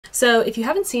So if you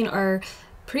haven't seen our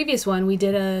previous one, we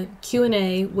did a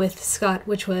Q&A with Scott,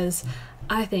 which was,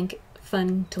 I think,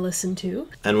 fun to listen to.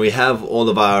 And we have all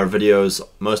of our videos,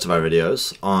 most of our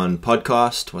videos, on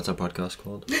podcast. What's our podcast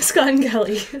called? Scott and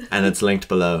Kelly. And it's linked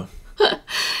below.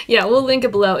 Yeah, we'll link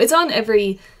it below. It's on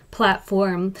every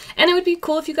platform. And it would be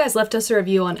cool if you guys left us a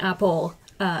review on Apple,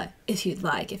 if you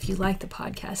like the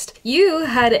podcast. You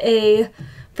had a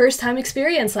first-time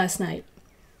experience last night.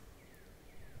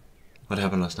 What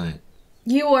happened last night?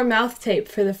 You wore mouth tape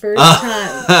for the first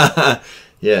time.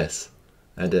 Yes,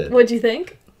 I did. What'd you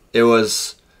think? It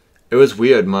was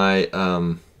weird.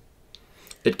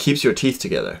 It keeps your teeth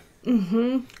together.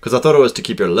 Because I thought it was to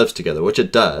keep your lips together, which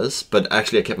it does, but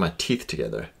actually I kept my teeth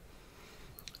together.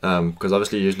 Because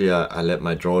obviously usually I let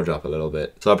my jaw drop a little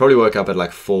bit. So I probably woke up at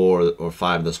like 4 or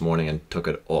 5 this morning and took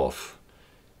it off.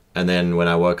 And then when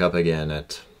I woke up again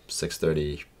at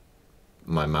 6:30,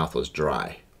 my mouth was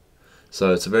dry.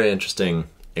 So it's a very interesting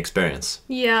experience.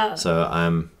 Yeah. So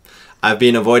I've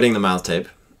been avoiding the mouth tape,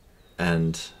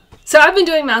 and so I've been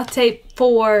doing mouth tape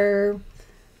for,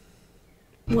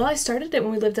 well, I started it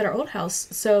when we lived at our old house,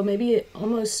 so maybe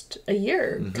almost a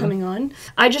year coming on.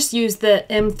 I just use the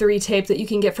M3 tape that you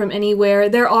can get from anywhere.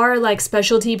 There are like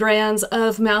specialty brands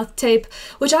of mouth tape,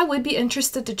 which I would be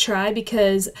interested to try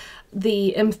because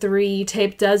the M3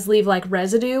 tape does leave like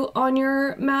residue on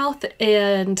your mouth,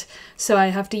 and so I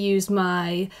have to use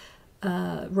my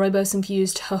rooibos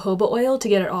infused jojoba oil to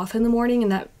get it off in the morning,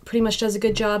 and that pretty much does a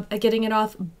good job at getting it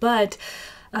off. But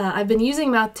I've been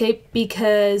using mouth tape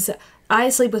because I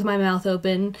sleep with my mouth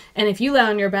open, and if you lay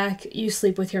on your back, you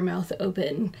sleep with your mouth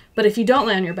open. But if you don't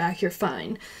lay on your back, you're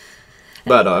fine.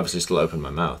 But I obviously still open my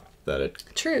mouth.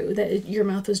 True, that your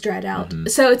mouth was dried out.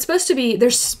 So it's supposed to be,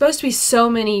 there's supposed to be so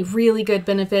many really good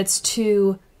benefits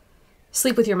to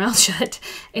sleep with your mouth shut.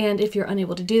 And if you're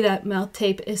unable to do that, mouth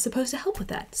tape is supposed to help with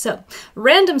that. So,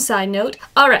 random side note.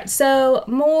 All right, so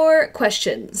more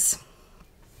questions.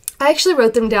 I actually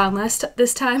wrote them down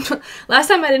this time. Last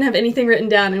time I didn't have anything written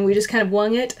down and we just kind of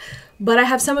wung it. But I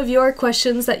have some of your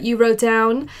questions that you wrote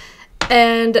down.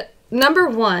 And number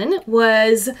 1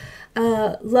 was...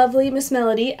 lovely Miss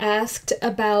Melody asked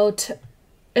about,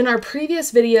 in our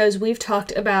previous videos, we've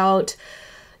talked about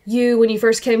you, when you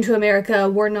first came to America,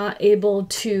 were not able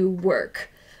to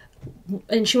work.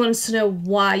 And she wants to know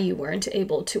why you weren't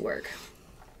able to work.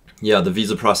 Yeah, the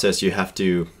visa process you have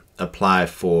to apply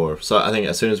for. So I think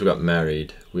as soon as we got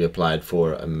married, we applied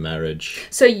for a marriage.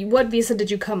 So what visa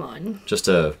did you come on? Just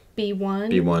a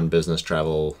B1? B1 business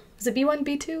travel. Is it B1,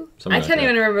 B2? Something I can't like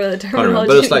even remember the terminology.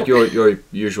 But it's like your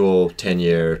usual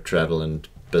 10-year travel and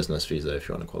business visa, if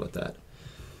you want to call it that.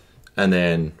 And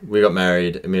then we got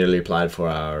married, immediately applied for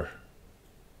our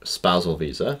spousal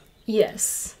visa.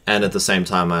 Yes. And at the same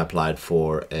time, I applied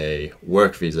for a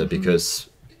work visa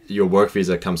because your work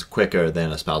visa comes quicker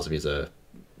than a spousal visa,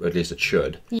 or at least it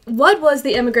should. What was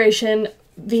the immigration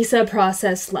visa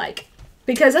process like?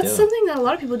 Because that's something that a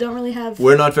lot of people don't really have.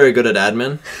 We're not very good at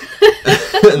admin.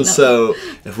 And so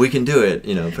if we can do it,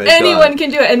 praise anyone God.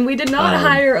 can do it. And we did not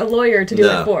hire a lawyer to do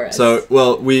it for us. So,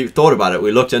 well, we thought about it.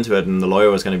 We looked into it, and the lawyer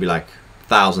was going to be like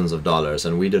thousands of dollars,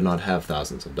 and we did not have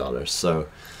thousands of dollars. So,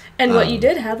 and what you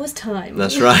did have was time.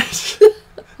 That's right.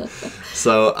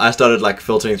 So I started like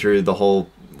filtering through the whole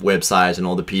website and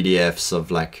all the PDFs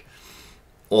of like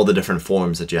all the different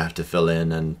forms that you have to fill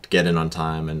in and get in on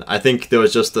time. And I think there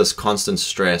was just this constant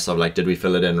stress of like, did we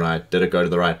fill it in right? Did it go to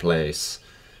the right place?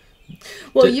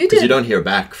 Well, because you don't hear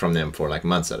back from them for like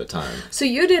months at a time. So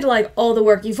you did like all the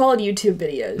work. You followed YouTube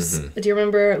videos. Do you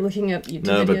remember looking up YouTube videos?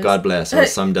 No, but God bless. There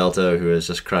was some Delta who was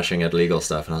just crushing at legal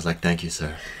stuff. And I was like, thank you,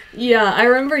 sir. Yeah, I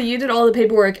remember you did all the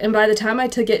paperwork. And by the time I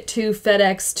took it to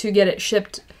FedEx to get it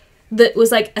shipped, that was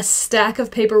like a stack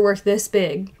of paperwork this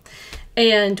big.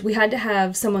 And we had to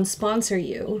have someone sponsor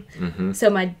you. So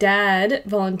my dad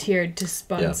volunteered to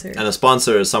sponsor. Yeah. And a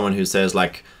sponsor is someone who says,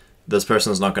 like, this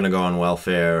person's not going to go on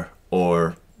welfare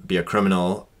or be a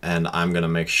criminal, and I'm going to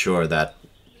make sure that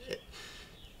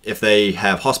if they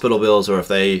have hospital bills or if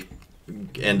they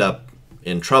end up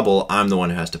in trouble, I'm the one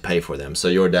who has to pay for them. So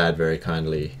your dad very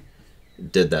kindly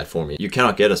did that for me. You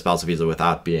cannot get a spousal visa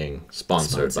without being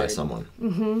sponsored by someone.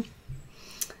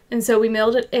 And so we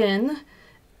mailed it in.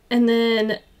 And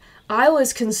then I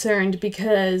was concerned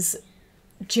because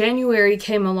January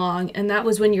came along, and that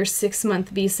was when your 6-month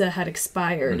visa had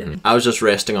expired. I was just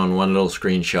resting on one little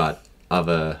screenshot of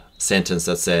a sentence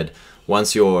that said,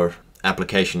 once your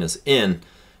application is in,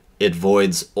 it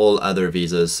voids all other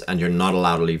visas, and you're not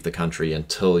allowed to leave the country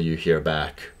until you hear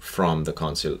back from the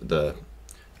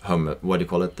home, what do you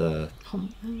call it?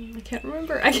 I can't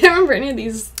remember any of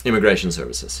these. Immigration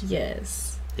services.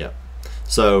 Yes. Yeah.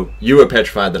 So you were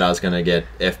petrified that I was going to get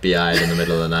FBI'd in the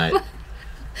middle of the night.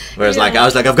 Whereas Yeah. I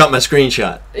was like, I've got my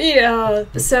screenshot. Yeah.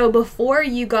 So before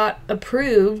you got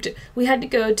approved, we had to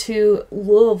go to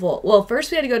Louisville. Well,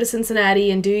 first we had to go to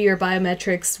Cincinnati and do your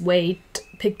biometrics, weight,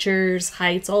 pictures,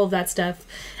 heights, all of that stuff.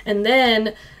 And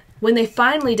then when they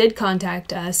finally did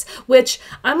contact us, which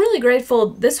I'm really grateful,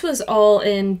 this was all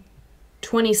in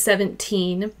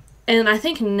 2017. And I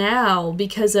think now,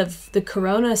 because of the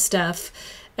corona stuff,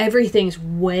 everything's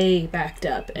way backed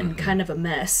up and kind of a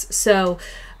mess. So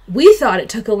we thought it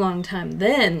took a long time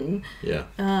then. Yeah.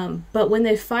 But when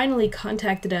they finally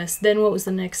contacted us, then what was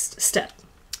the next step?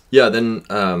 Yeah, then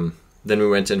we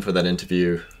went in for that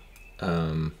interview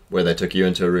where they took you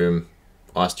into a room,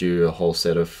 asked you a whole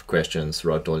set of questions,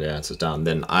 wrote all your answers down.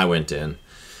 Then I went in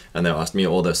and they asked me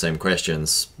all those same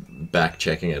questions, back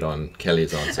checking it on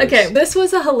Kelly's answers. Okay, this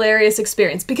was a hilarious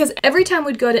experience because every time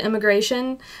we'd go to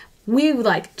immigration, we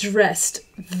like dressed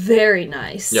very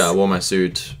nice. Yeah, I wore my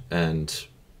suit and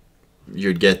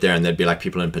you'd get there and there'd be like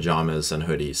people in pajamas and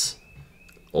hoodies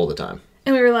all the time.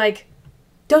 And we were like,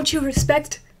 don't you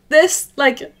respect this?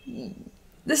 Like,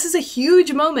 this is a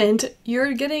huge moment.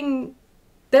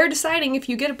 They're deciding if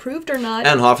you get approved or not.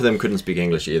 And half of them couldn't speak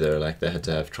English either. Like, they had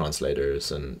to have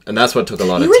translators. And that's what took a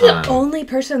lot of time. You were time. the only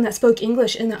person that spoke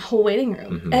English in that whole waiting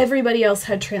room. Mm-hmm. Everybody else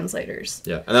had translators.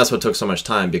 Yeah, and that's what took so much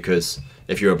time because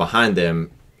if you were behind them,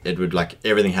 it would like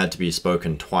everything had to be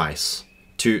spoken twice.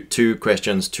 Two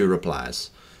questions, 2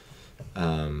 replies.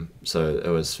 So it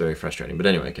was very frustrating. But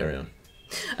anyway, carry on.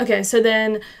 Okay, so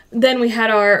then we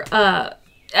had our...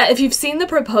 if you've seen The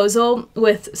Proposal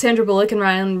with Sandra Bullock and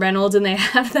Ryan Reynolds, and they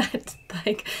have that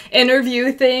like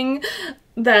interview thing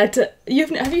that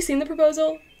have you seen The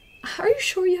Proposal? Are you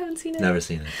sure you haven't seen it? Never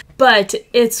seen it. But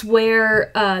it's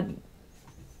where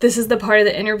this is the part of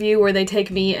the interview where they take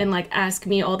me and like ask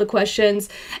me all the questions,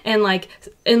 and like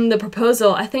in The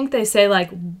Proposal, I think they say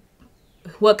like,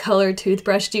 what color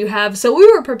toothbrush do you have? So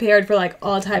we were prepared for like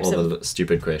all types all of the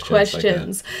stupid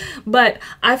questions. Like but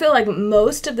I feel like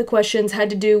most of the questions had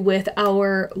to do with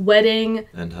our wedding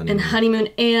and honeymoon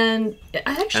and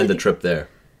the trip there.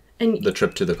 And the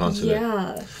trip to the consulate.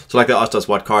 Yeah. So like they asked us,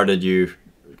 what car did you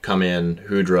come in?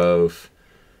 Who drove?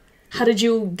 How did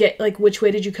you get, like, which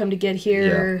way did you come to get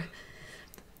here? Yeah.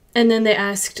 And then they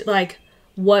asked like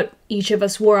what each of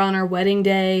us wore on our wedding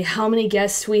day, how many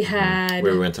guests we had,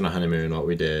 where we went on a honeymoon, what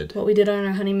we did on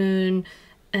our honeymoon,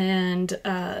 and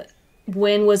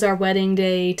when was our wedding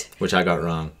date, which I got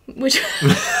wrong.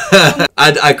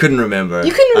 I couldn't remember.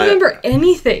 You couldn't remember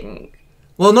anything.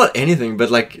 Well, not anything, but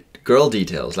like girl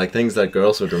details, like things that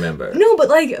girls would remember. No, but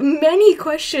like many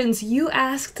questions you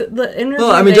asked the interview.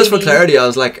 Well, I mean, just for clarity, I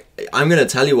was like, I'm gonna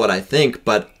tell you what I think,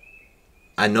 but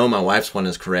I know my wife's one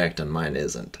is correct and mine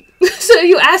isn't. So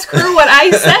you ask her what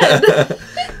I said.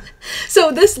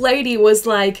 So this lady was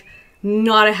like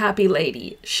not a happy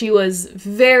lady. She was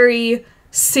very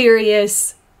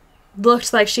serious,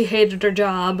 looked like she hated her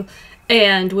job,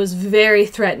 and was very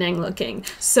threatening looking.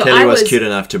 So Kelly was cute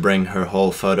enough to bring her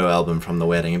whole photo album from the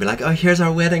wedding and be like, oh, here's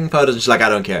our wedding photos. And she's like, I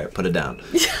don't care. Put it down.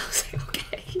 I was like, okay.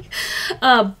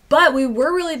 But we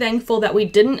were really thankful that we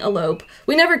didn't elope.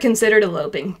 We never considered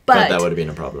eloping, but that would have been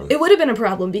a problem. It would have been a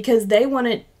problem because they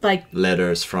wanted like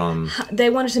letters from. They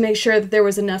wanted to make sure that there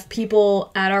was enough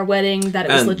people at our wedding that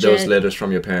it was legit. And there was letters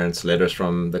from your parents, letters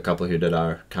from the couple who did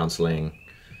our counseling.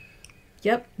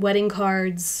 Yep, wedding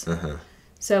cards.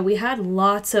 So we had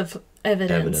lots of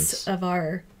evidence of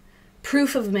our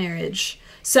proof of marriage.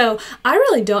 So I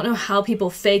really don't know how people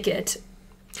fake it.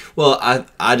 Well,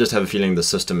 I just have a feeling the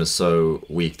system is so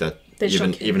weak that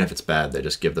even if it's bad, they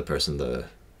just give the person the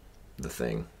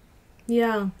thing.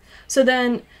 Yeah. So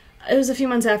then it was a few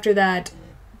months after that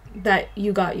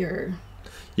you got your...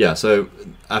 Yeah, so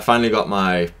I finally got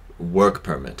my work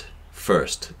permit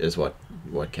first is what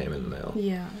came in the mail.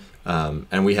 Yeah.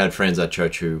 And we had friends at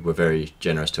church who were very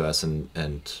generous to us,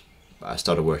 and I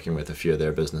started working with a few of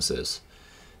their businesses.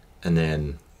 And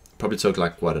then probably took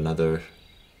another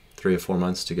 3 or 4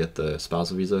 months to get the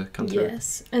spousal visa come through.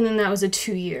 Yes, and then that was a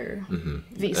 2-year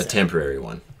visa. A temporary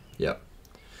one, yep.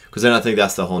 Because then I think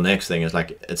that's the whole next thing is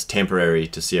like it's temporary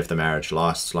to see if the marriage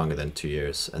lasts longer than 2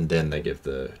 years, and then they give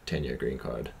the 10-year green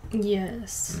card.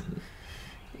 Yes.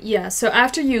 Yeah, so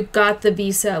after you got the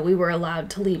visa, we were allowed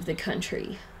to leave the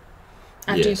country.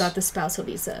 After you got the spousal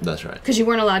visa. That's right. Because you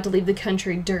weren't allowed to leave the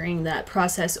country during that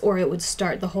process, or it would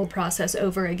start the whole process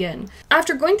over again.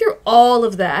 After going through all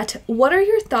of that, what are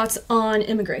your thoughts on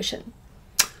immigration?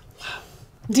 Wow.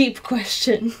 Deep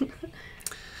question.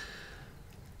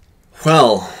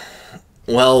 Well.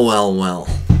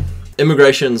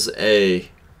 Immigration's a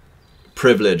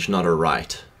privilege, not a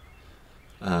right.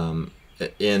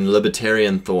 In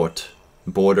libertarian thought,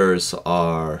 borders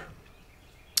are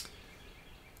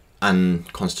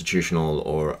unconstitutional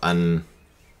or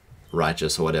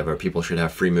unrighteous or whatever. People should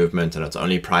have free movement, and it's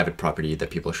only private property that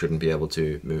people shouldn't be able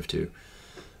to move to.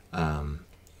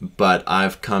 But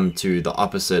I've come to the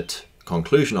opposite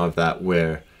conclusion of that,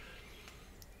 where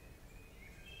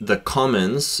the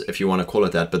commons, if you want to call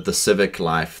it that, but the civic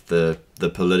life, the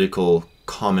political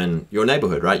common, your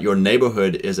neighborhood, right? Your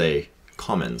neighborhood is a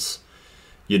commons.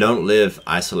 You don't live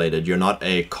isolated. You're not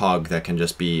a cog that can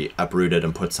just be uprooted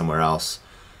and put somewhere else.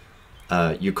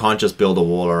 You can't just build a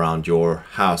wall around your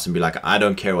house and be like, I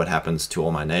don't care what happens to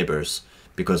all my neighbors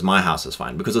because my house is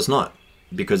fine. Because it's not.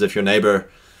 Because if your neighbor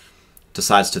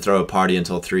decides to throw a party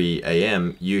until 3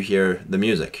 a.m., you hear the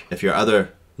music. If your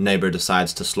other neighbor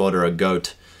decides to slaughter a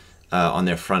goat on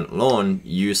their front lawn,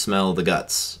 you smell the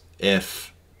guts.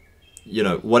 If, you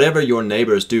know, whatever your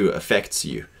neighbors do affects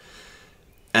you.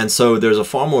 And so there's a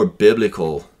far more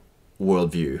biblical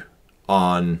worldview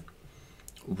on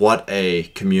what a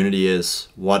community is,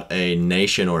 what a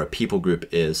nation or a people group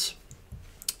is,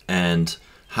 and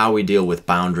how we deal with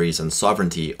boundaries and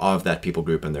sovereignty of that people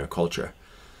group and their culture.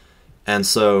 And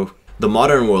so the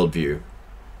modern worldview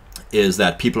is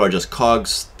that people are just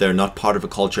cogs. They're not part of a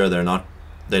culture.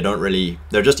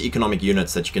 They're just economic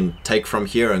units that you can take from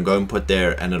here and go and put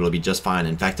there, and it'll be just fine.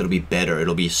 In fact, it'll be better.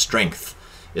 It'll be strength.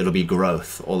 It'll be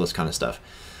growth, all this kind of stuff.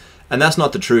 And that's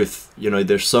not the truth. You know,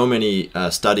 there's so many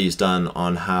studies done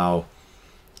on how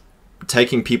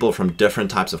taking people from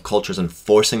different types of cultures and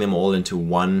forcing them all into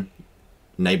one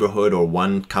neighborhood or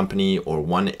one company or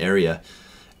one area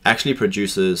actually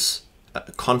produces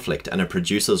conflict, and it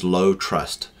produces low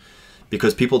trust,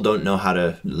 because people don't know how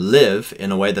to live in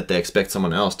a way that they expect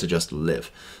someone else to just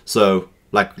live. So,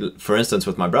 like, for instance,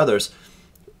 with my brothers,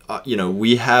 you know,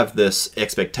 we have this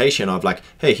expectation of like,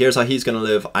 hey, here's how he's going to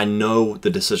live. I know the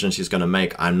decisions he's going to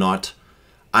make. I'm not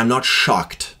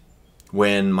shocked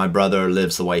when my brother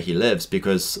lives the way he lives,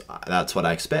 because that's what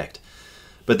I expect.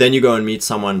 But then you go and meet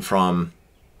someone from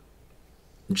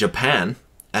Japan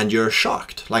and you're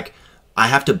shocked. Like, I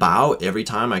have to bow every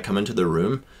time I come into the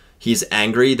room. He's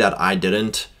angry that I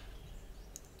didn't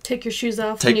take your shoes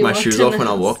off. Take my shoes off when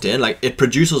I walked in. Like, it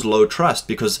produces low trust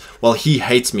because, well, he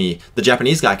hates me. The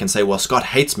Japanese guy can say, well, Scott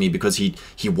hates me because he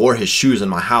wore his shoes in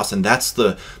my house, and that's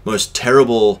the most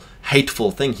terrible,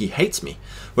 hateful thing. He hates me.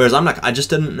 Whereas I'm like, I just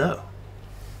didn't know.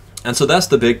 And so that's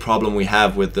the big problem we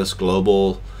have with this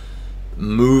global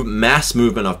mass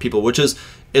movement of people, which is,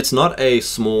 it's not a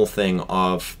small thing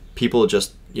of people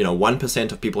just, you know,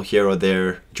 1% of people here or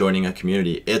there joining a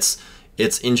community. It's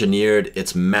engineered,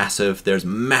 it's massive. There's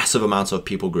massive amounts of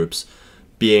people groups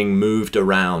being moved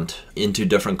around into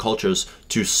different cultures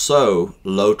to sow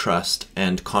low trust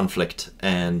and conflict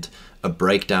and a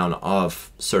breakdown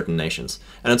of certain nations.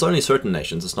 And it's only certain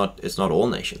nations, it's not all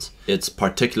nations. It's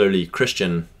particularly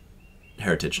Christian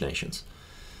heritage nations.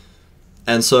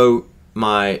 And so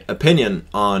my opinion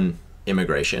on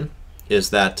immigration is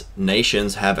that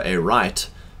nations have a right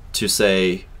to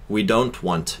say, we don't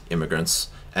want immigrants,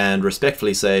 and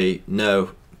respectfully say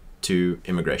no to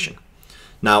immigration.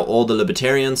 Now, all the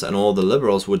libertarians and all the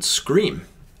liberals would scream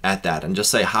at that and just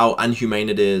say how unhumane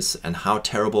it is and how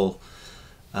terrible.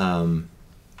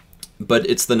 But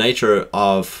it's the nature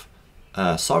of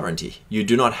sovereignty. You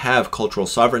do not have cultural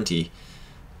sovereignty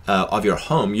of your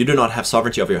home. You do not have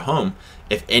sovereignty of your home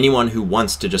if anyone who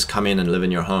wants to just come in and live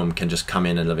in your home can just come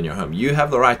in and live in your home. You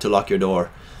have the right to lock your door.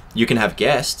 You can have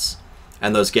guests,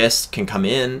 and those guests can come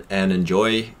in and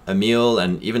enjoy a meal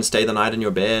and even stay the night in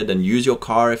your bed and use your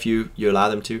car if you allow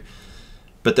them to.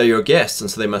 But they're your guests,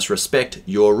 and so they must respect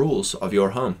your rules of your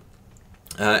home.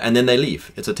 And then they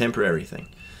leave. It's a temporary thing.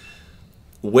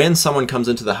 When someone comes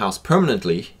into the house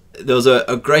permanently, there was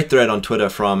a great thread on Twitter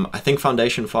from, I think,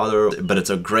 Foundation Father, but it's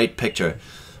a great picture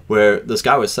where this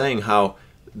guy was saying how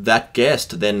that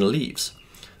guest then leaves.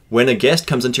 When a guest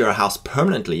comes into your house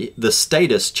permanently, the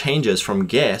status changes from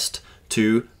guest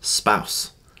to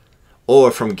spouse, or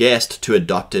from guest to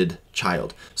adopted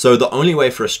child. So the only way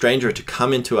for a stranger to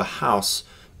come into a house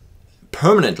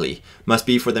permanently must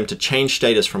be for them to change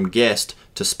status from guest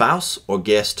to spouse or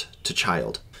guest to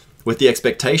child, with the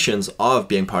expectations of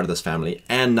being part of this family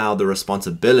and now the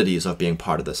responsibilities of being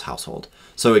part of this household.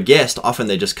 So a guest, often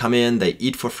they just come in, they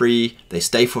eat for free, they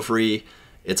stay for free.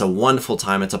 It's a wonderful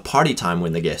time. It's a party time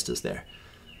when the guest is there.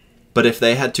 But if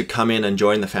they had to come in and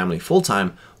join the family full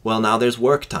time, well, now there's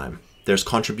work time. There's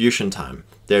contribution time.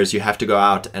 You have to go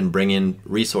out and bring in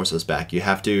resources back. You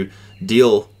have to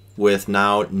deal with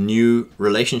now new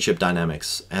relationship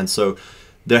dynamics. And so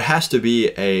there has to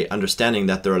be a understanding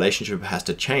that the relationship has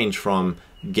to change from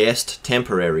guest,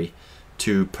 temporary,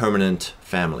 to permanent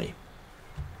family.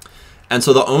 And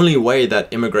so the only way that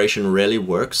immigration really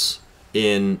works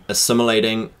in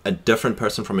assimilating a different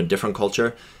person from a different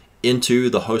culture into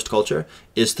the host culture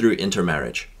is through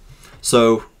intermarriage.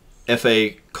 So if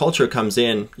a culture comes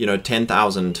in, you know,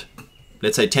 10,000,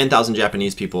 let's say 10,000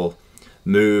 Japanese people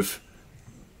move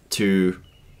to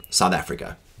South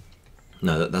Africa.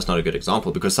 No, that's not a good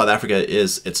example, because South Africa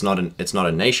is, it's not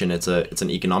a nation, it's an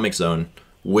economic zone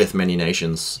with many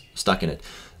nations stuck in it.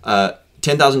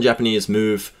 10,000 Japanese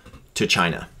move to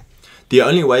China. The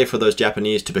only way for those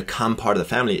Japanese to become part of the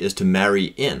family is to marry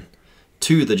in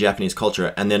to the Japanese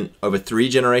culture, and then over 3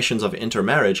 generations of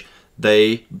intermarriage,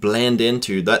 they blend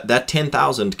into that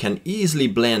 10,000 can easily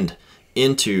blend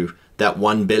into that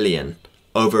 1 billion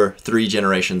over 3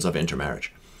 generations of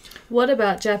intermarriage. What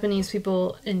about Japanese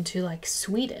people into like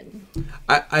Sweden?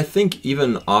 I think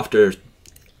even after,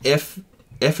 if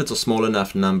it's a small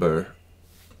enough number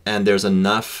and there's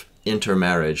enough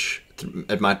intermarriage,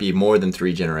 it might be more than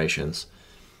 3 generations.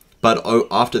 But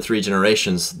after 3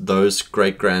 generations, those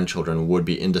great-grandchildren would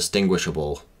be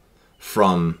indistinguishable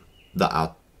from the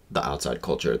outside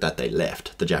culture that they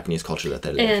left, the Japanese culture that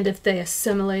they left. And if they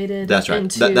assimilated. That's right.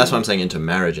 That's why I'm saying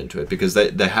intermarriage into it, because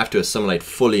they have to assimilate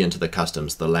fully into the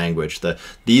customs, the language.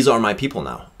 These are my people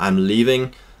now. I'm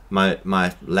leaving my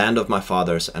land of my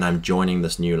fathers and I'm joining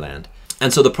this new land.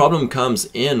 And so the problem comes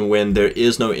in when there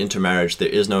is no intermarriage, there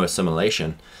is no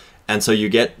assimilation. And so you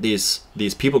get these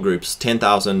people groups,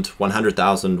 10,000,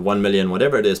 100,000, 1 million,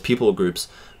 whatever it is, people groups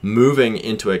moving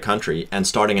into a country and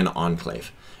starting an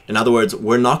enclave. In other words,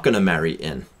 we're not going to marry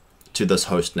in to this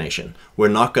host nation. We're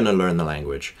not going to learn the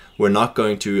language. We're not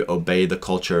going to obey the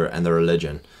culture and the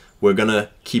religion. We're going to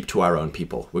keep to our own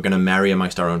people. We're going to marry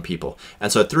amongst our own people.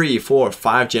 And so 3, 4,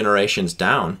 5 generations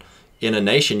down in a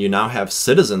nation, you now have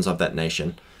citizens of that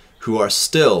nation who are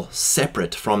still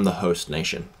separate from the host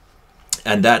nation.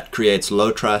 And that creates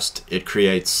low trust, it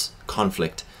creates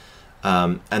conflict.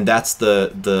 And that's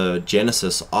the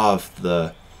genesis of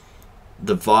the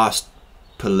vast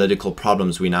political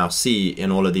problems we now see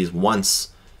in all of these once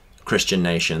Christian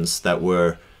nations that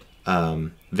were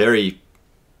very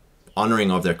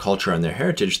honoring of their culture and their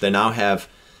heritage. They now have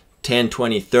 10,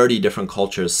 20, 30 different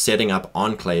cultures setting up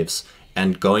enclaves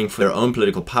and going for their own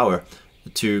political power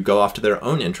to go after their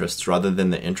own interests rather than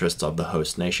the interests of the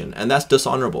host nation. And that's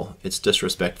dishonorable. It's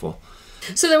disrespectful.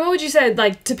 So then what would you say,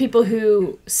 like, to people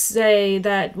who say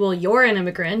that, well, you're an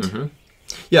immigrant? Mm-hmm.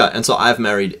 Yeah, and so I've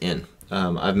married in.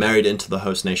 I've married into the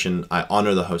host nation. I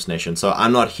honor the host nation. So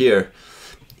I'm not here.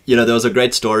 You know, there was a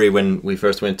great story when we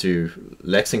first went to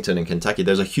Lexington in Kentucky.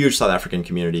 There's a huge South African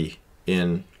community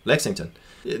in Lexington.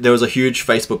 There was a huge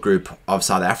Facebook group of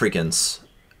South Africans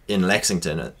in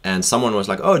Lexington, and someone was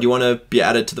like, oh, do you want to be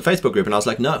added to the Facebook group? And I was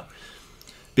like, no.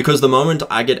 Because the moment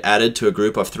I get added to a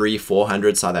group of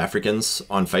 300-400 South Africans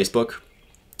on Facebook,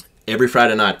 every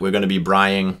Friday night we're going to be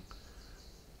braaiing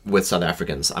with South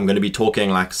Africans. I'm going to be talking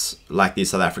like these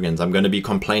South Africans. I'm going to be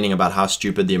complaining about how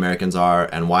stupid the Americans are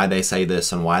and why they say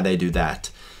this and why they do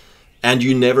that. And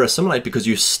you never assimilate because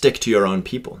you stick to your own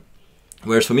people.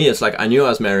 Whereas for me, it's like I knew I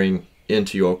was marrying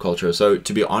into your culture. So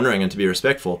to be honoring and to be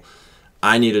respectful,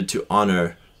 I needed to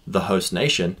honor the host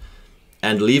nation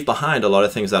and leave behind a lot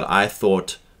of things that I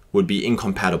thought would be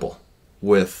incompatible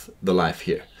with the life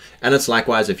here. And it's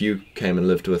likewise, if you came and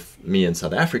lived with me in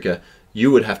South Africa, you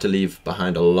would have to leave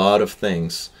behind a lot of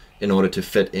things in order to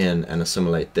fit in and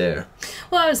assimilate there.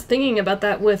 Well, I was thinking about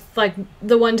that with, like,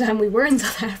 the one time we were in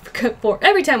South Africa for,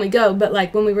 every time we go, but,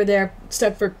 like, when we were there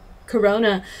stuck for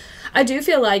Corona, I do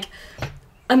feel like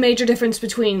a major difference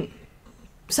between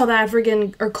South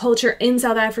African or culture in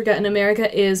South Africa and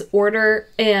America is order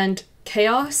and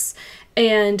chaos.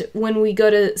 And when we go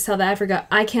to South Africa,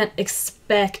 I can't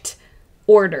expect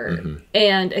order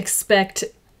and expect,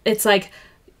 it's like,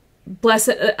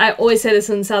 blessed, I always say this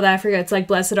in South Africa, it's like,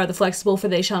 blessed are the flexible, for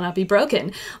they shall not be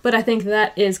broken. But I think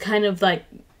that is kind of like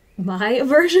my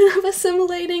version of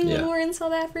assimilating when we're in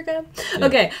South Africa. Yeah.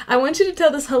 Okay, I want you to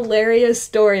tell this hilarious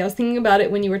story. I was thinking about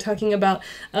it when you were talking about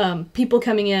people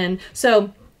coming in.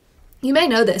 So you may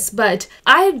know this, but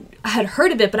I had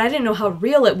heard of it, but I didn't know how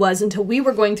real it was until we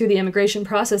were going through the immigration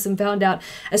process and found out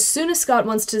as soon as Scott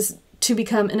wants to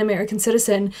become an American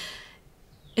citizen,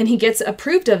 and he gets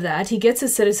approved of that, he gets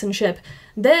his citizenship,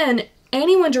 then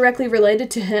anyone directly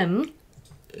related to him...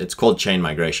 It's called chain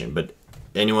migration, but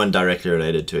anyone directly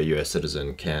related to a U.S.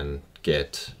 citizen can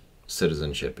get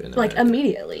citizenship in America. Like,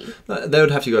 immediately? They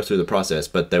would have to go through the process,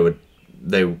 but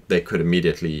they could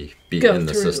immediately be in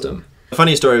the system. The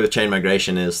funny story with chain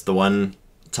migration is the one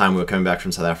time we were coming back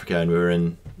from South Africa, and we were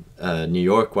in New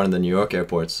York, one of the New York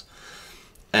airports,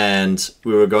 and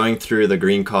we were going through the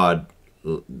green card,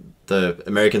 the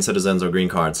American citizens or green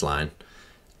cards line.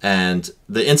 And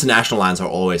the international lines are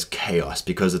always chaos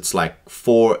because it's like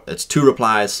it's 2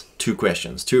 replies, 2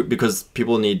 questions, because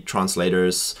people need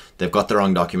translators. They've got the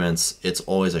wrong documents. It's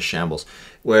always a shambles.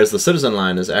 Whereas the citizen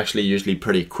line is actually usually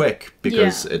pretty quick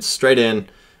because it's straight in,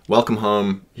 welcome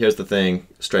home, here's the thing,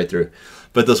 straight through.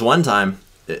 But this one time,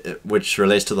 which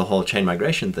relates to the whole chain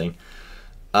migration thing,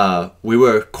 we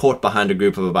were caught behind a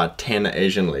group of about 10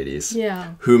 Asian ladies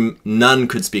whom none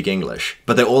could speak English,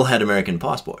 but they all had American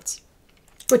passports.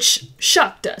 Which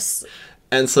shocked us.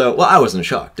 And so, well, I wasn't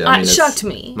shocked. I mean, it shocked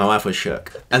me. My wife was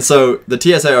shook. And so the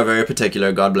TSA are very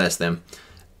particular, God bless them.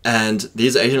 And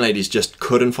these Asian ladies just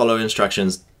couldn't follow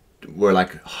instructions, were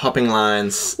like hopping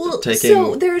lines, so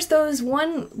there's those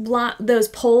those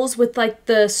poles with like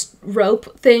the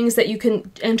rope things that you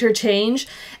can interchange,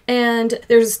 and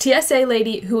there's a TSA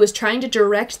lady who was trying to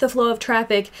direct the flow of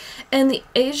traffic, and the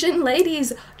Asian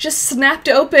ladies just snapped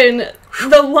open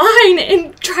the line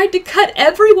and tried to cut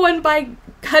everyone by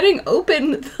cutting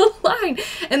open the line,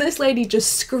 and this lady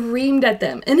just screamed at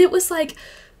them, and it was like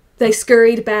they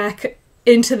scurried back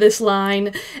into this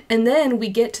line, and then we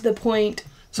get to the point.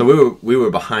 So we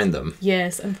were behind them.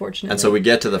 Yes, unfortunately. And so we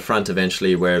get to the front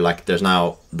eventually where like there's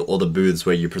now all the booths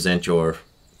where you present your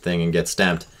thing and get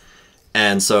stamped.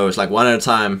 And so it's like, one at a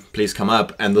time, please come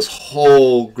up. And this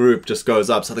whole group just goes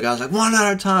up. So the guy's like, one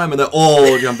at a time. And they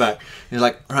all jump back. And he's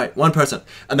like, all right, one person.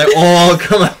 And they all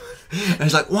come up. And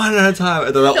he's like, one at a time.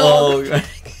 And then they're all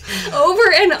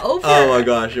over and over. Oh my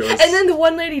gosh. It was... And then the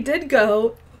one lady did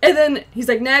go. And then he's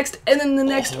like, next. And then the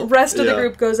next rest of the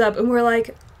group goes up. And we're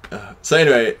like... So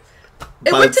anyway,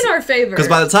 it worked in our favor. Because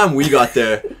by the time we got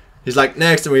there, he's like,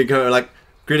 next, and we go like,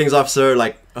 greetings, officer.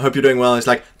 Like, I hope you're doing well. And he's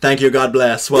like, thank you, God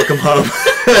bless, welcome home.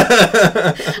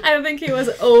 I don't think he was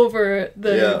over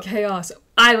the chaos.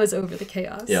 I was over the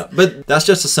chaos. Yeah, but that's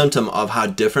just a symptom of how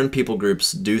different people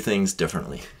groups do things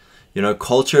differently. You know,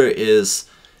 culture is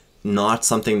not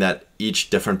something that each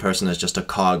different person is just a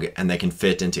cog and they can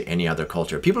fit into any other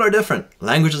culture. People are different.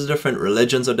 Languages are different.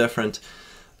 Religions are different.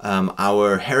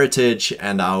 Our heritage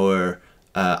and our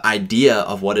idea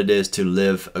of what it is to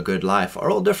live a good life are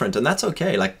all different, and that's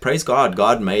okay. Like, praise God.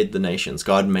 God made the nations.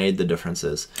 God made the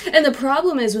differences. And the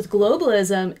problem is with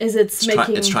globalism is it's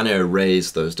trying to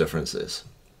erase those differences.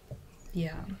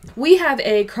 Yeah. We have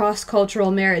a cross-cultural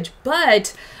marriage,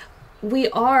 but we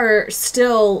are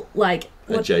still like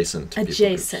adjacent.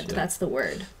 Adjacent, that's the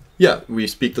word. Yeah, we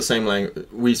speak the same language.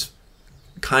 We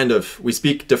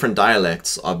speak different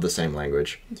dialects of the same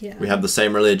language. Yeah. We have the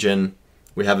same religion.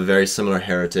 We have a very similar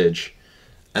heritage.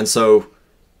 And so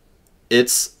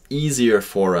it's easier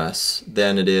for us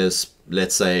than it is,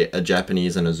 let's say, a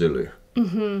Japanese and a Zulu,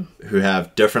 who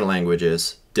have different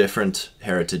languages, different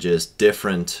heritages,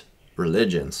 different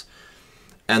religions.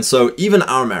 And so even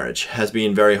our marriage has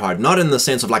been very hard. Not in the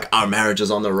sense of like our marriage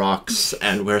is on the rocks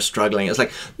and we're struggling. It's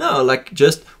like, no, like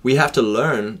just we have to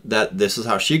learn that this is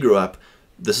how she grew up.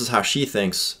 This is how she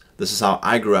thinks. This is how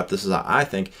I grew up. This is how I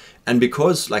think. And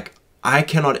because, like, I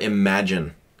cannot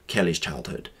imagine Kelly's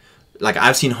childhood. Like,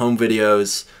 I've seen home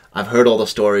videos. I've heard all the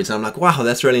stories. And I'm like, wow,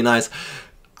 that's really nice.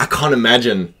 I can't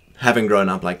imagine having grown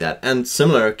up like that. And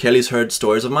similar, Kelly's heard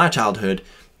stories of my childhood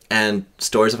and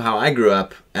stories of how I grew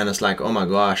up. And it's like, oh my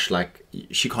gosh, like,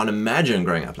 she can't imagine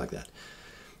growing up like that.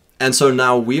 And so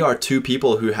now we are two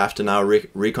people who have to now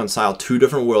reconcile two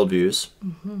different worldviews.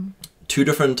 Two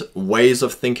different ways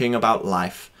of thinking about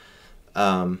life.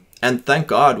 And thank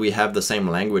God we have the same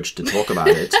language to talk about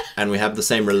it. And we have the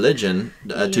same religion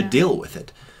to deal with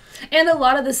it. And a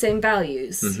lot of the same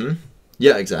values.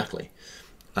 Yeah, exactly.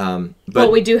 But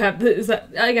well, we do have,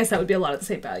 I guess that would be a lot of the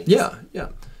same values. Yeah, yeah.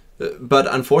 But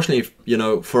unfortunately, you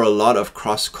know, for a lot of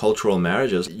cross-cultural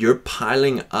marriages, you're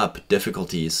piling up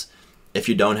difficulties if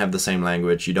you don't have the same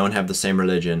language, you don't have the same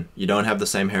religion, you don't have the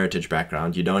same heritage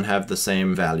background, you don't have the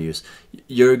same values,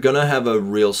 you're going to have a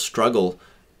real struggle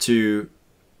to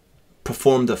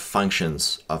perform the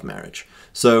functions of marriage.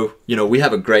 So, you know, we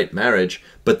have a great marriage,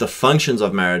 but the functions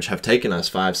of marriage have taken us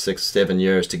 5, 6, 7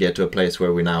 years to get to a place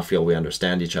where we now feel we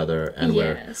understand each other and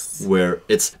where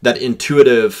it's that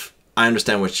intuitive, I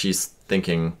understand what she's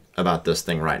thinking about this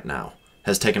thing right now,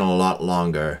 has taken a lot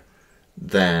longer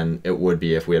than it would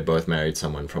be if we had both married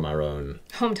someone from our own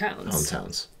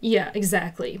hometowns. Yeah,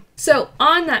 exactly. So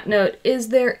on that note, is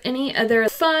there any other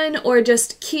fun or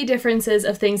just key differences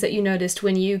of things that you noticed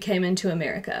when you came into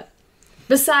America?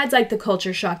 Besides like the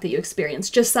culture shock that you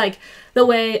experienced, just like the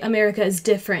way America is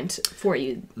different for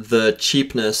you. The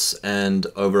cheapness and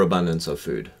overabundance of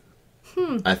food.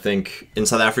 I think in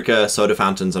South Africa, soda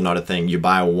fountains are not a thing. You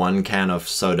buy one can of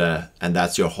soda and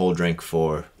that's your whole drink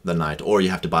for the night. Or you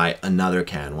have to buy another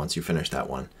can once you finish that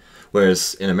one.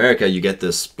 Whereas in America, you get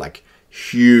this like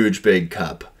huge big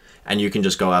cup. And you can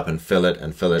just go up and fill it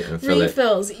and fill it and fill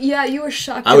refills. Yeah, you were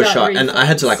shocked. I was shocked. And I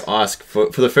had to like ask, for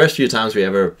the first few times we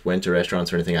ever went to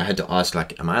restaurants or anything, I had to ask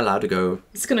like, am I allowed to go?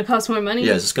 It's going to cost more money?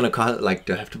 Yeah, is this going to cost, like,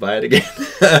 do I have to buy it again?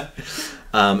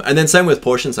 And then same with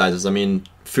portion sizes. I mean,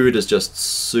 food is just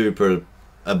super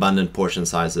abundant portion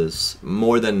sizes,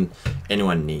 more than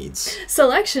anyone needs.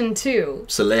 Selection too.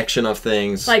 Selection of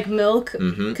things. Like milk.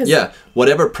 Yeah,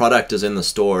 whatever product is in the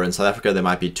store. In South Africa, there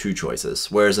might be 2 choices.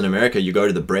 Whereas in America, you go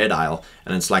to the bread aisle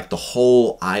and it's like the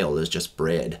whole aisle is just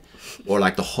bread. Or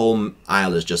like the whole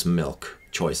aisle is just milk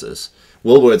choices.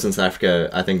 Woolworths in South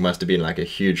Africa, I think, must have been like a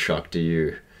huge shock to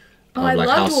you. Oh, I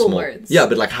loved Woolworths. Yeah,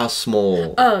 but like how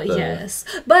small. Oh, yes.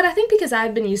 But I think because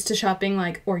I've been used to shopping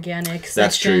like organic section.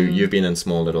 That's true. You've been in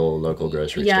small little local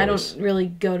grocery stores. Yeah, I don't really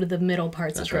go to the middle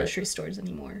parts of grocery stores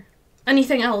anymore.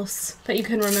 Anything else that you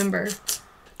can remember?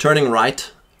 Turning right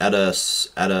at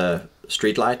a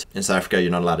street light. In South Africa,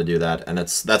 you're not allowed to do that. And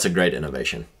that's a great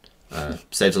innovation.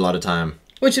 Saves a lot of time.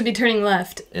 Which would be turning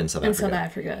left in South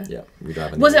Africa. Yeah, we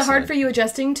drive. Was it hard for you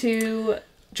adjusting to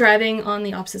driving on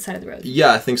the opposite side of the road?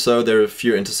 Yeah, I think so. There are a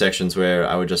few intersections where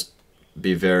I would just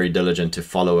be very diligent to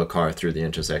follow a car through the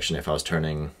intersection if I was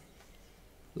turning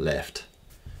left,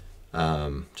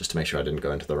 just to make sure I didn't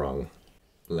go into the wrong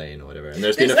lane or whatever. And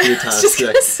there's been a few times.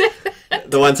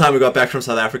 The one time we got back from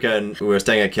South Africa and we were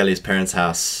staying at Kelly's parents'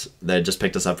 house. They just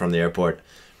picked us up from the airport,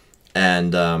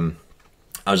 and I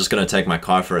was just going to take my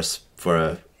car for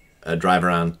a drive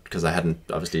around because I hadn't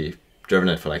obviously driven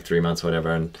it for like 3 months or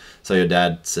whatever, and so your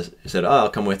dad said, oh, I'll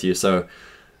come with you. So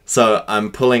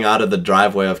I'm pulling out of the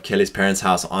driveway of Kelly's parents'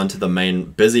 house onto the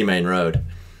busy main road,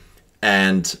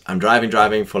 and I'm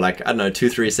driving for like, I don't know,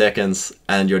 2-3 seconds,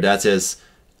 and your dad says,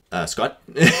 Scott?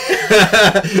 And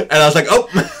I was like, oh!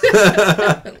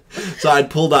 So I'd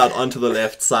pulled out onto the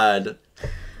left side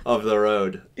of the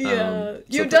road. Yeah,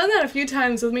 you've done that a few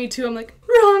times with me too. I'm like,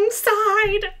 wrong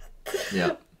side!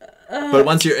 Yeah. But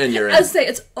once you're in, you're in. I'd say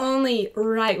it's only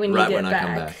right when you get back. I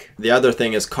come back. The other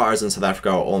thing is cars in South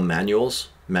Africa are all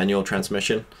manual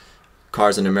transmission.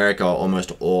 Cars in America are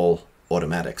almost all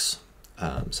automatics.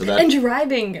 And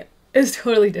driving is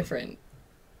totally different.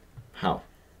 How?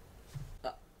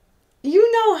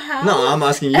 You know how. No, I'm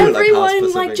asking you.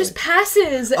 Everyone like just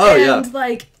passes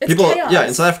like it's chaos. Yeah,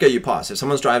 in South Africa you pass. If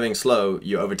someone's driving slow,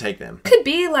 you overtake them. Could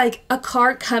be like a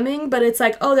car coming, but it's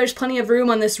like, oh, there's plenty of room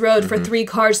on this road for 3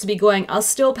 cars to be going. I'll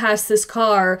still pass this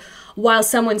car while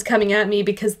someone's coming at me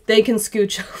because they can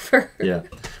scooch over. Yeah.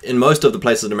 In most of the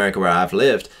places in America where I've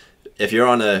lived, if you're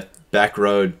on a back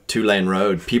road, 2-lane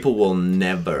road, people will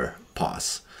never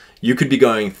pass. You could be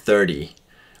going 30.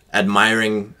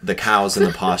 Admiring the cows in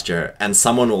the pasture, and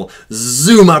someone will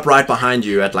zoom up right behind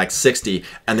you at like 60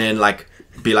 and then like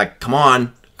be like, come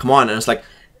on, and it's like,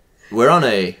 we're on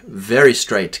a very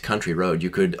straight country road, you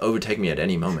could overtake me at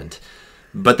any moment,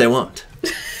 but they won't.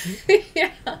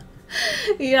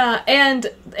 Yeah, and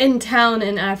in town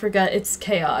in Africa it's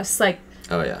chaos, like,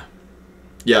 oh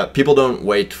yeah, people don't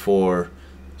wait for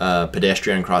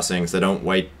pedestrian crossings. They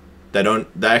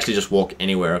actually just walk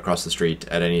anywhere across the street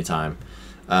at any time.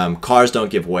 Cars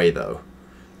don't give way though,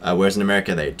 whereas in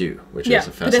America they do, which is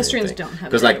a fascinating pedestrians thing. don't have.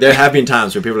 Because like there have been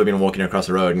times where people have been walking across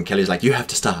the road and Kelly's like, you have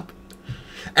to stop.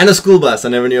 And a school bus. I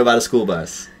never knew about a school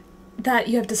bus. That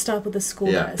you have to stop with a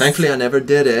school bus. Thankfully I never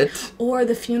did it. Or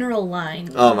the funeral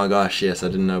line. Oh my gosh, yes, I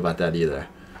didn't know about that either.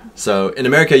 So in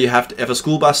America you have to, if a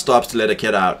school bus stops to let a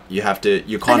kid out, you can't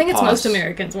pass. I think it's most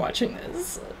Americans watching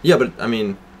this. Yeah, but I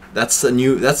mean, that's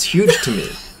huge to me.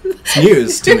 It's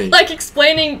news to me. Like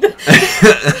explaining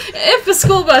if a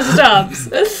school bus stops.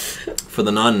 For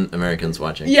the non-Americans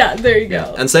watching. Yeah, there you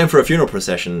go. And same for a funeral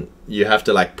procession. You have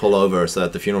to like pull over so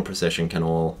that the funeral procession can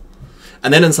all...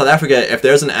 And then in South Africa, if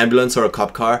there's an ambulance or a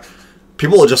cop car,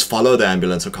 people will just follow the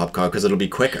ambulance or cop car because it'll be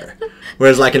quicker.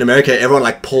 Whereas like in America, everyone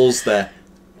like pulls the...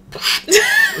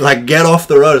 like get off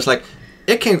the road. It's like...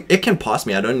 It can pass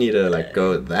me. I don't need to like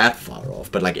go that far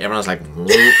off. But like everyone's like,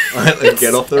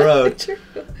 get off the road. True.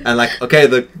 And like, okay,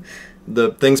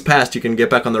 the thing's passed. You can get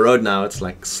back on the road now. It's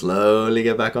like slowly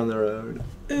get back on the road.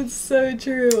 It's so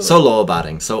true. So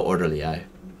law-abiding, so orderly. I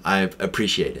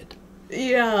appreciate it.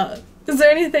 Yeah. Is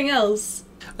there anything else?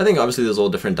 I think obviously there's all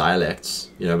different dialects,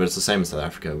 but it's the same in South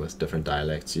Africa with different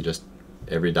dialects.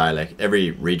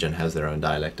 Every region has their own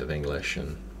dialect of English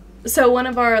and. So one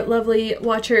of our lovely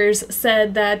watchers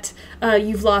said that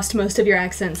you've lost most of your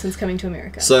accent since coming to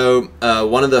America. So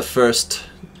one of the first...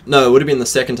 No, it would have been the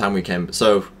second time we came.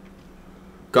 So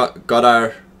got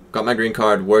my green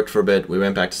card, worked for a bit. We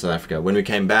went back to South Africa. When we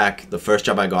came back, the first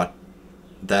job I got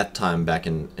that time back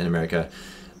in America,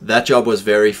 that job was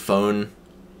very phone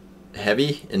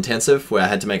heavy, intensive, where I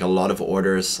had to make a lot of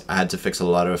orders. I had to fix a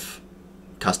lot of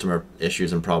customer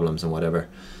issues and problems and whatever.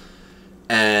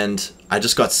 And I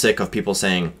just got sick of people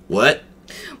saying, what?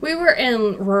 We were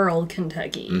in rural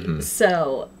Kentucky,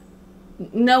 so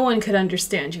no one could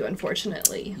understand you,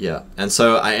 unfortunately. Yeah, and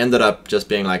so I ended up just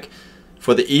being like,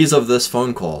 for the ease of this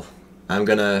phone call, I'm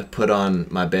gonna put on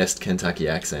my best Kentucky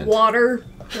accent. Water.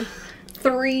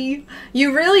 3.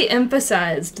 You really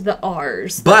emphasized the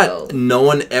R's, but though. No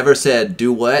one ever said,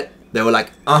 do what? They were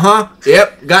like,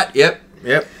 yep,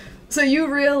 yep. So you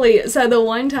really, so the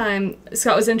one time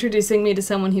Scott was introducing me to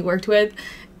someone he worked with,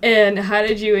 and how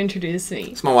did you introduce me?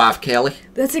 It's my wife, Kelly.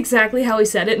 That's exactly how he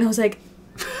said it, and I was like,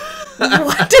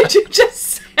 what did you just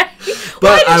say?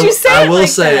 But Why did you say I it will like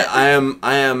say that? I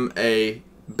am a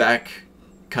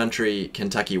backcountry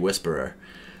Kentucky whisperer.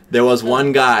 There was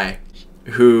one guy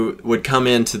who would come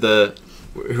into the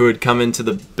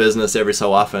business every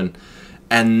so often,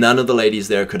 and none of the ladies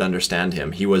there could understand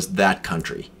him. He was that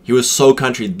country. He was so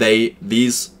country.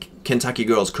 These Kentucky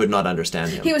girls could not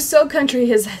understand him. He was so country,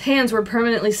 his hands were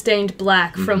permanently stained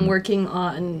black from working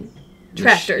on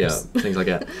tractors. Yeah, things like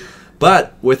that.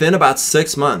 But within about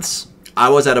 6 months, I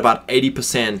was at about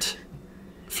 80%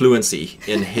 fluency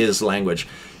in his language.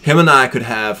 Him and I could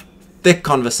have thick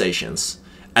conversations.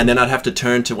 And then I'd have to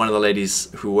turn to one of the ladies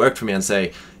who worked for me and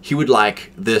say, he would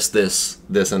like this,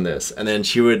 and this. And then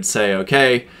she would say,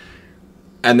 okay.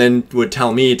 And then would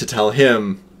tell me to tell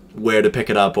him where to pick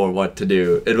it up or what to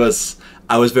do.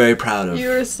 I was very proud of. You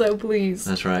were so pleased.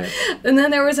 That's right. And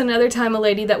then there was another time a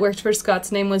lady that worked for Scott's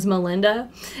name was Melinda.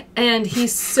 And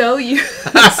he's so used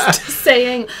to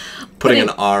saying... Putting an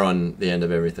R on the end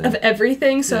of everything. Of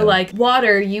everything. So Yeah. like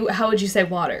water, how would you say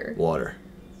water? Water.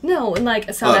 No, in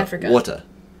like South Africa. Water.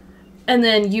 And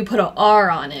then you put an R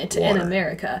on it in Water.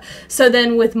 America. So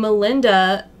then with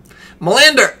Melinda...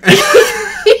 Melander!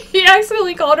 He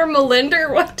accidentally called her Melinda.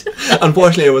 What?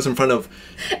 Unfortunately, it was in front of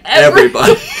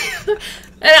everybody.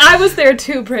 And I was there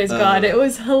too, praise God. It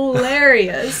was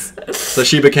hilarious. So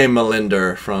she became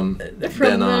Melinder from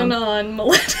then on.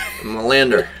 Melinda.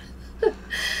 Melander.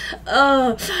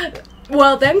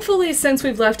 Well, thankfully, since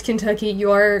we've left Kentucky,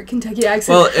 your Kentucky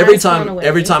accent Well, has gone away.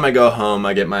 every time I go home,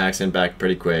 I get my accent back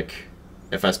pretty quick.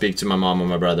 If I speak to my mom or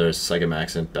my brothers, I get my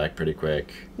accent back pretty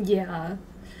quick. Yeah.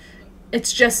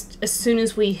 It's just as soon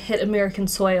as we hit American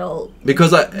soil...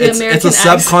 Because it's a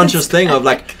subconscious thing of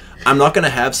like, I'm not going to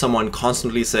have someone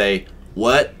constantly say,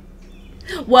 what?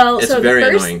 Well, it's so very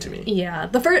annoying to me. Yeah,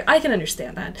 I can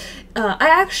understand that.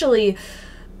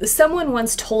 Someone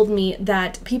once told me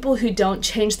that people who don't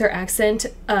change their accent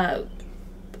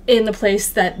in the place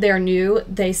that they're new,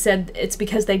 they said it's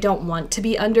because they don't want to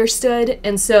be understood.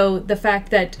 And so the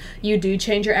fact that you do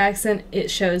change your accent,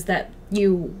 it shows that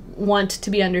you want to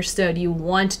be understood. You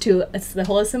want to, it's the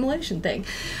whole assimilation thing.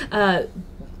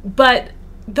 But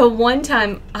the one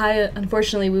time,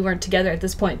 unfortunately, we weren't together at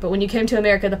this point, but when you came to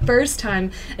America the first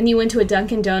time and you went to a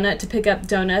Dunkin' Donut to pick up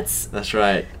donuts. That's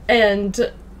right.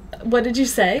 And what did you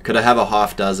say? Could I have a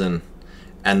half dozen?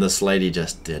 And this lady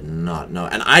just did not know.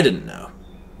 And I didn't know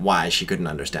why she couldn't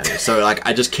understand me. So, like,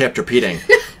 I just kept repeating,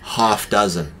 half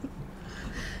dozen.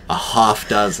 A half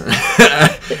dozen.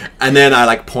 And then I,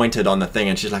 like, pointed on the thing,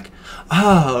 and she's like,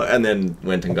 oh, and then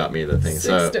went and got me the thing.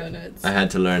 6 donuts. I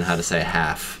had to learn how to say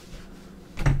half.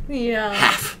 Yeah.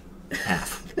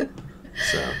 Half.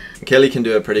 So, Kelly can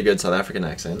do a pretty good South African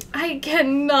accent. I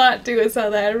cannot do a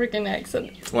South African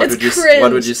accent. What It's would you cringe.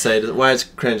 What would you say? Why it's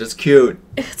cringe? It's cute.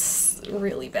 It's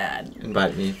really bad.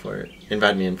 Invite me in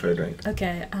for a drink.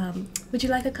 Okay, would you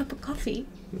like a cup of coffee?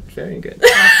 Very good.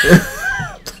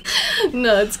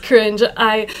 No, it's cringe.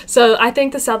 I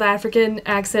think the South African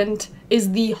accent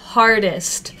is the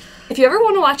hardest. If you ever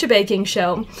want to watch a baking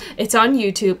show, it's on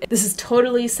YouTube. This is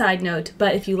totally side note,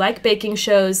 but if you like baking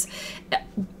shows,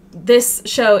 this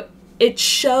show, it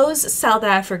shows South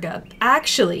Africa.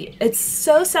 Actually, it's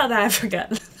so South Africa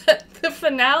that the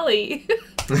finale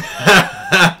of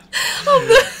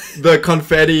the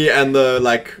confetti and the,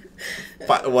 like,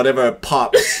 whatever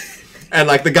pops. And,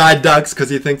 like, the guy ducks because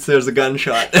he thinks there's a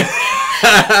gunshot. He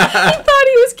thought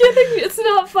he was kidding. It's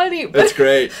not funny. But, That's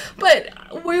great.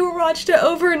 But we watched it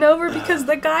over and over because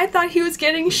the guy thought he was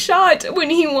getting shot when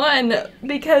he won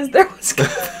because there was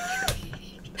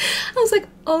I was like,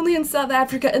 only in South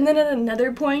Africa. And then at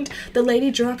another point, the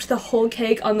lady dropped the whole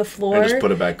cake on the floor. And just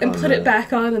put it back on. And put it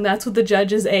back on, and that's what the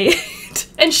judges ate.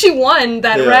 And she won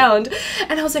that round.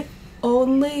 And I was like,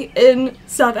 only in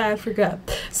South Africa.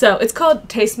 So it's called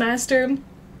Taste Master.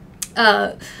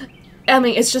 I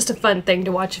mean, it's just a fun thing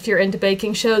to watch if you're into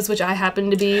baking shows, which I happen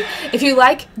to be. If you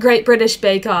like Great British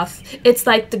Bake Off, it's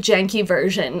like the janky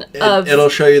version of... It'll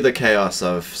show you the chaos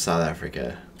of South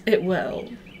Africa. It will.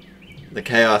 The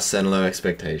chaos and low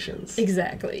expectations.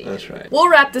 Exactly. That's right. We'll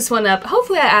wrap this one up.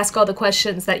 Hopefully I asked all the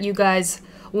questions that you guys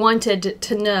wanted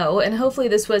to know, and hopefully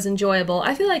this was enjoyable.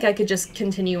 I feel like I could just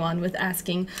continue on with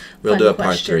asking We'll fun do a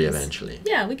questions. part 3 eventually.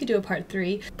 Yeah, we could do a part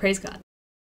 3. Praise God.